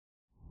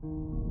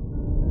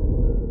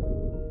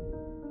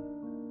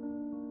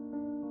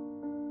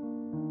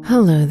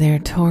Hello there,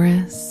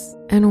 Taurus,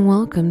 and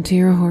welcome to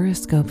your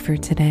horoscope for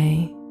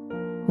today,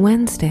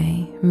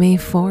 Wednesday, May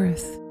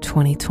 4th,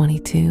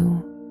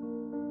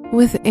 2022.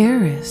 With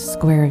Eris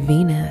square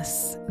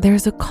Venus,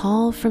 there's a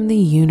call from the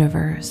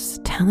universe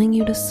telling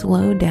you to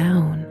slow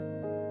down.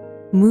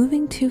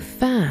 Moving too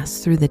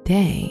fast through the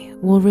day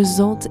will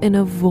result in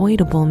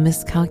avoidable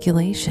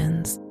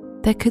miscalculations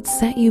that could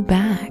set you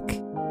back.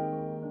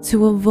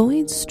 To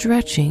avoid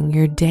stretching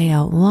your day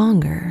out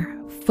longer,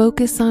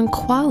 focus on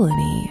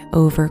quality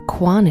over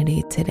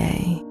quantity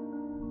today.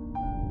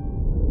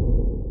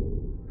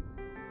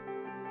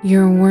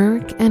 Your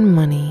work and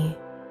money.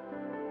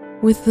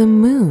 With the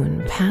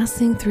moon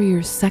passing through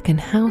your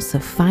second house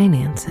of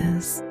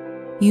finances,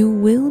 you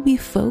will be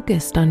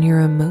focused on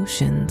your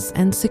emotions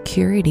and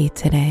security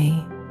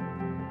today.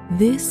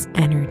 This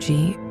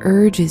energy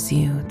urges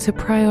you to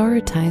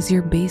prioritize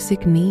your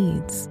basic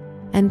needs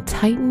and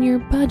tighten your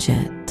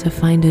budget to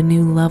find a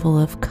new level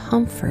of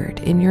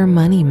comfort in your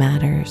money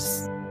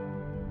matters.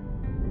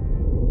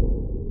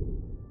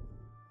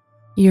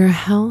 Your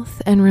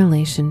health and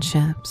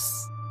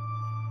relationships.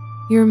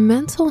 Your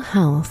mental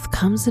health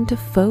comes into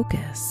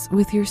focus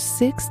with your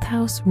 6th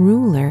house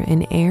ruler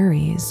in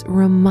Aries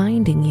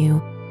reminding you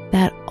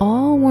that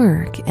all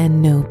work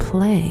and no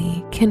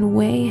play can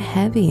weigh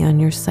heavy on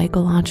your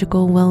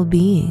psychological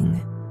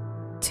well-being.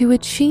 To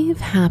achieve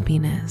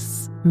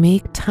happiness,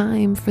 make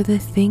time for the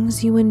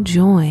things you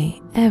enjoy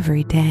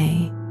every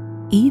day,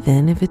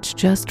 even if it's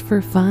just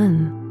for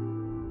fun.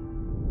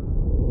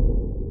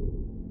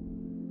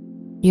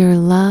 Your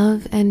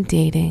love and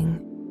dating.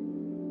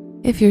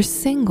 If you're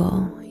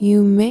single,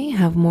 you may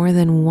have more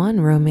than one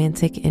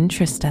romantic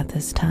interest at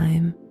this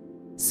time,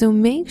 so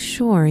make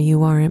sure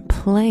you aren't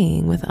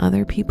playing with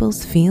other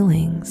people's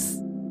feelings.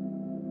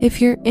 If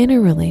you're in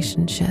a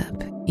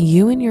relationship,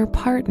 you and your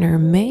partner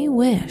may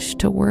wish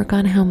to work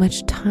on how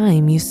much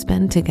time you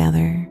spend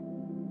together.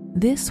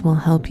 This will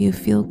help you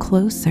feel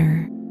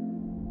closer.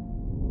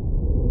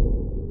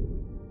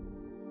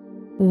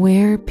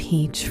 Wear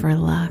peach for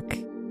luck.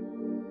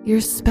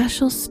 Your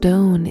special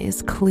stone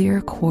is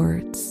clear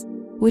quartz,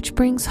 which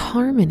brings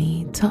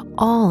harmony to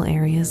all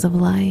areas of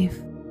life.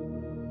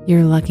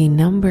 Your lucky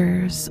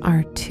numbers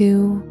are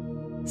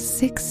 2,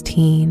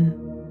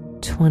 16,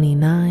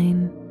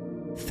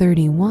 29,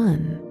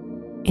 31,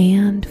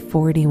 and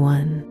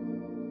 41.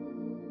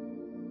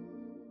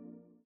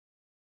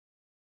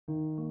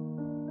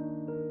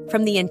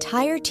 From the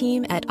entire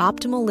team at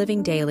Optimal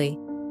Living Daily,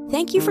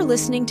 thank you for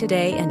listening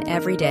today and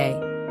every day.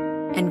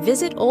 And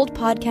visit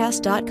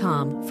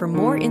oldpodcast.com for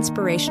more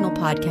inspirational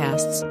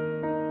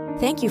podcasts.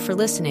 Thank you for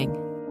listening.